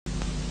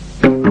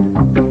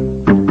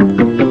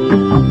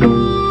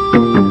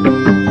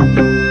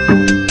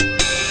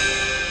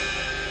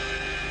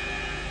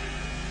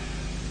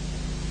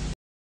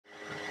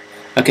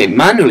Okay,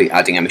 manually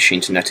adding a machine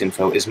to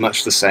NetInfo is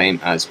much the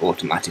same as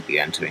automatically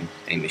entering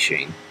a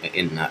machine,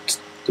 in that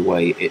the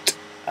way it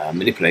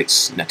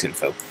manipulates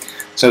NetInfo.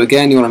 So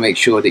again, you want to make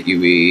sure that you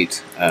read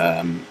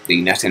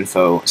the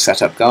NetInfo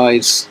setup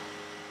guides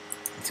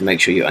to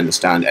make sure you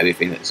understand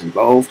everything that is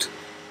involved.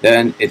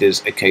 Then it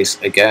is a case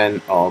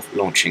again of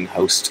launching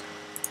host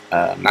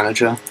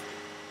manager.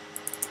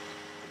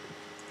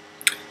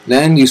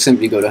 Then you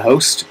simply go to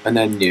host and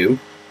then new,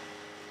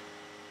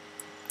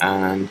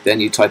 and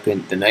then you type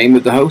in the name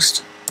of the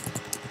host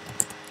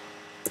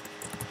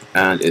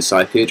and its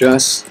IP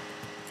address.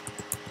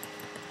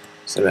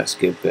 So let's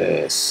give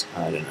this,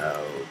 I don't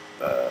know,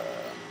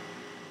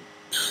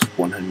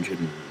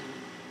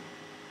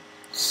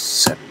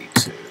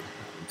 172.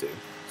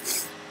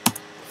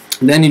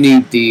 And then you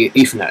need the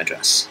Ethernet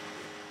address.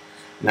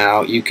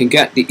 Now you can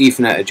get the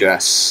Ethernet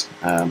address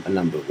a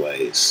number of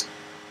ways.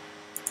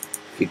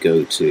 If you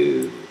go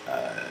to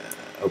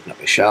open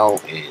up a shell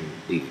in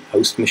the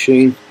host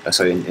machine,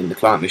 in the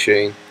client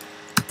machine,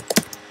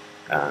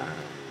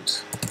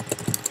 and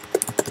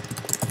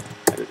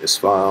edit this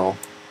file.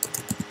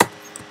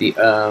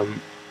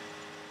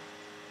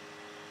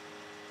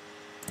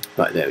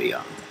 Right, there we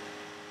are.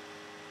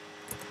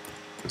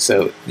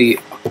 So the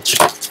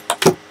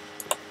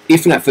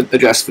Ethernet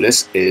address for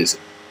this is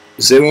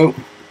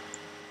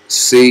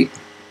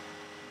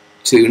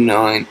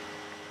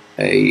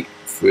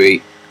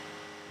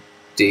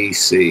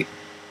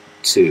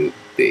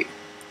 0C29A3DC2B.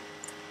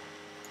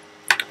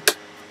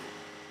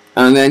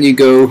 And then you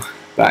go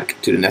back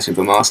to the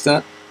NetInfo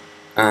master,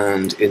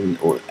 and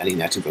or any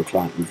NetInfo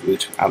client with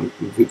root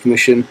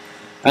permission,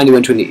 and you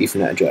enter in the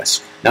Ethernet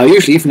address. Now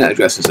usually Ethernet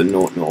addresses are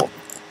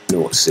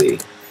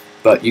 000C,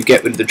 but you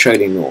get rid of the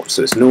trailing naught,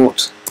 so it's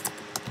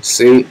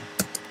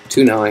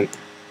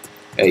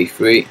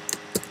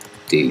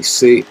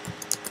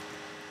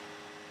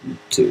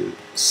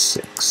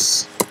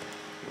 0C29A3DC26.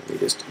 Let me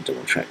just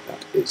double check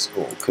that is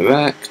all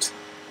correct.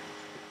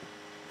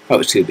 Oh,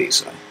 it's 2B,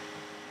 sorry.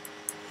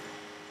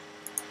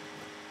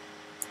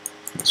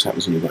 That's what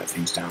happens when you write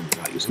things down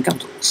without using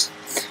capitals.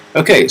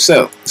 Okay,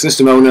 so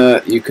system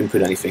owner, you can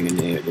put anything in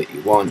here that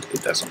you want.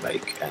 It doesn't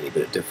make any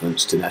bit of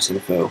difference to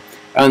NetInfo.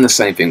 And the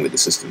same thing with the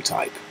system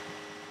type.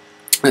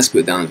 Let's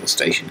put it down as a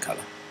station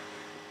color.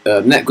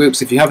 Net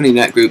groups, if you have any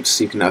net groups,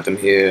 you can add them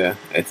here.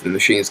 If the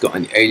machine's got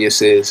any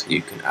aliases,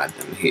 you can add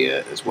them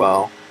here as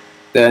well.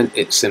 Then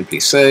it's simply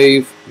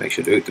save. Make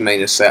sure the root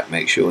domain is set.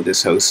 Make sure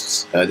this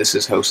is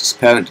host's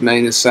parent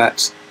domain is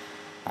set,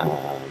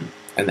 and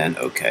then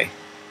OK.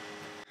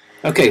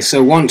 Okay,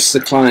 so once the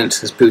client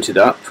has booted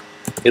up,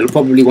 it'll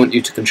probably want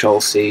you to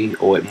Control-C,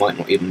 or it might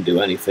not even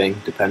do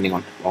anything, depending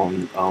on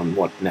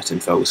what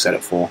NetInfo is set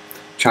up for.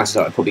 Chances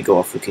are it'll probably go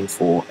off looking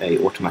for a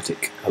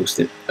automatic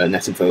hosted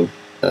NetInfo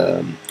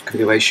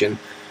configuration,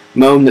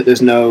 moan that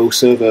there's no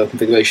server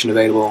configuration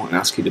available, and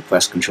ask you to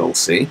press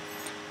Control-C,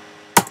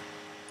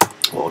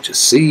 or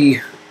just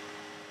C.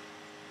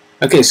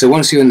 Okay, so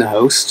once you're in the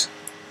host,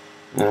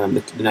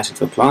 the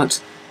NetInfo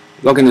client,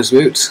 log in as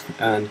root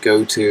and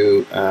go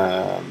to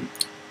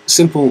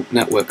Simple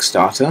Network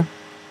Starter.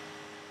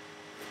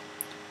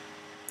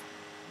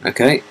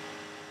 Okay.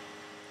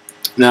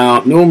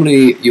 Now,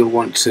 normally you'll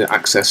want to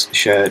access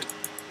shared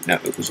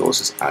network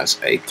resources as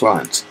a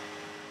client.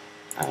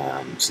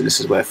 So this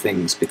is where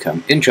things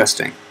become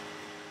interesting.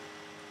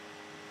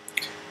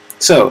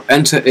 So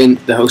enter in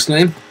the host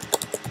name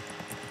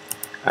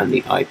and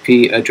the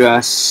IP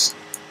address.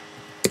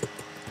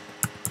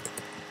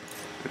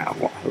 Now,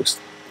 what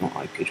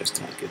IP address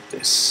did I give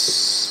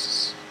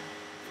this?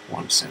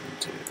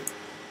 172.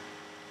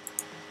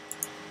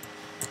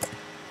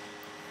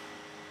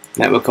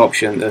 Network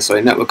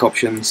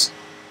options.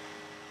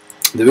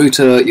 The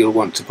router, you'll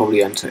want to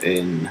probably enter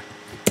in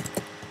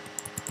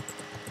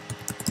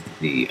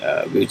the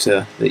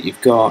router that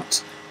you've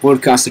got.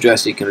 Broadcast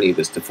address you can leave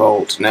as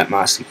default.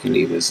 Netmask you can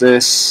leave as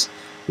this.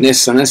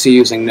 NIS, unless you're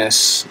using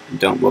NIS,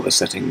 don't bother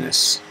setting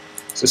this.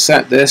 So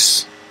set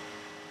this.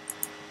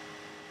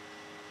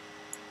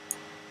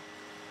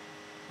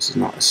 This is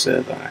not a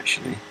server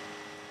actually.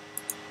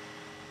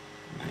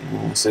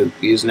 So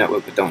use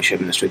network but don't share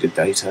administrative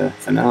data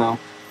for now.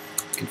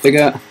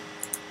 Configure.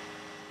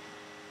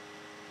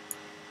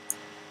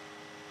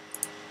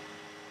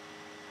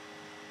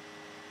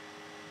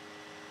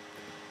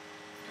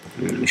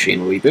 And the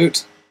machine will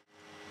reboot.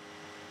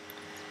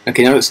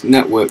 Okay, now it's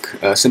network.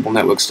 Simple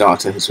network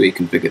starter has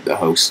reconfigured the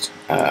host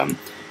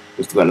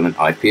with the relevant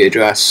IP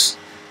address.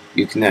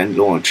 You can then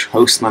launch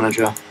host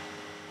manager,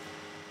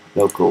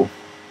 local,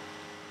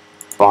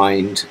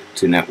 bind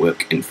to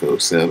network info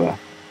server.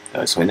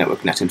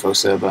 Network NetInfo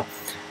server.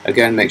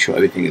 Again, make sure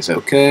everything is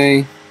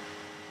okay.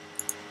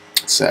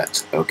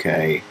 Set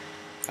OK,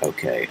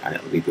 OK, and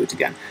it'll reboot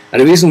again.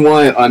 And the reason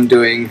why I'm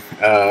doing,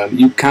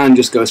 you can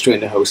just go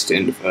straight into host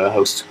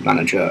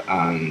manager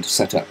and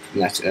set up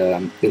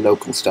the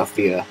local stuff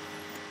via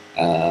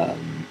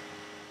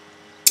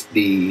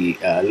the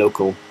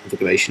local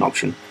configuration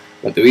option.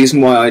 But the reason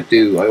why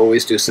I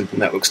always do simple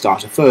network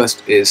starter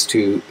first is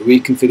to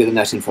reconfigure the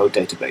NetInfo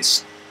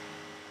database.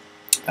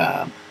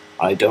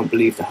 I don't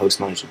believe the host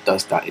manager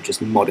does that, it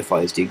just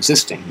modifies the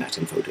existing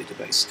NetInfo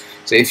database.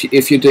 So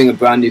if you're doing a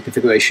brand new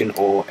configuration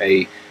or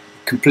a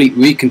complete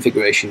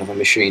reconfiguration of a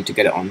machine to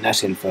get it on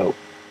NetInfo,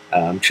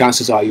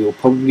 chances are you'll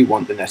probably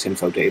want the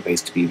NetInfo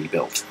database to be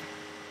rebuilt,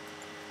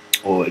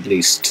 or at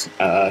least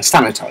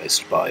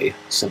sanitized by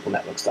Simple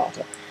Network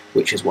Starter,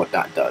 which is what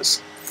that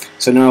does.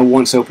 So now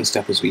once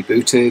OpenStep is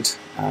rebooted,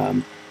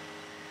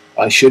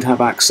 I should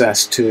have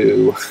access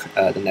to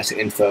the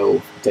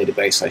NetInfo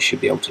database. I should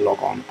be able to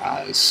log on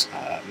as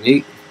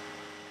me.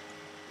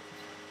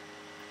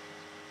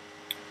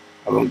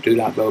 I won't do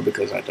that though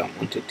because I don't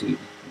want it to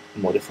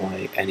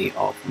modify any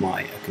of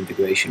my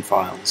configuration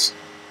files.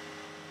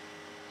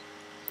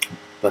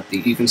 But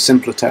the even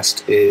simpler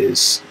test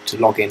is to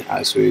log in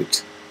as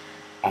root,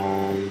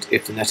 and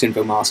if the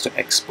NetInfo master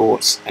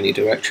exports any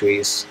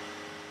directories,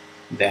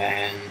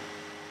 then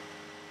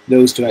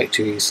those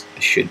directories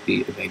should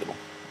be available.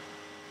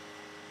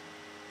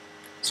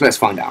 So let's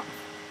find out.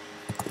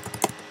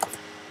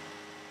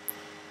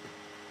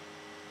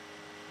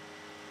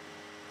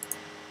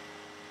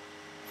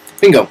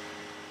 Bingo!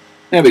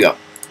 There we go.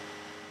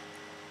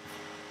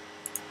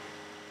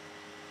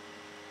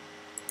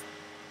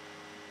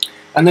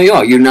 And there you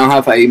are, you now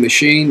have a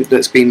machine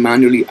that's been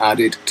manually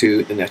added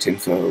to the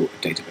NetInfo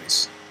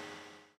database.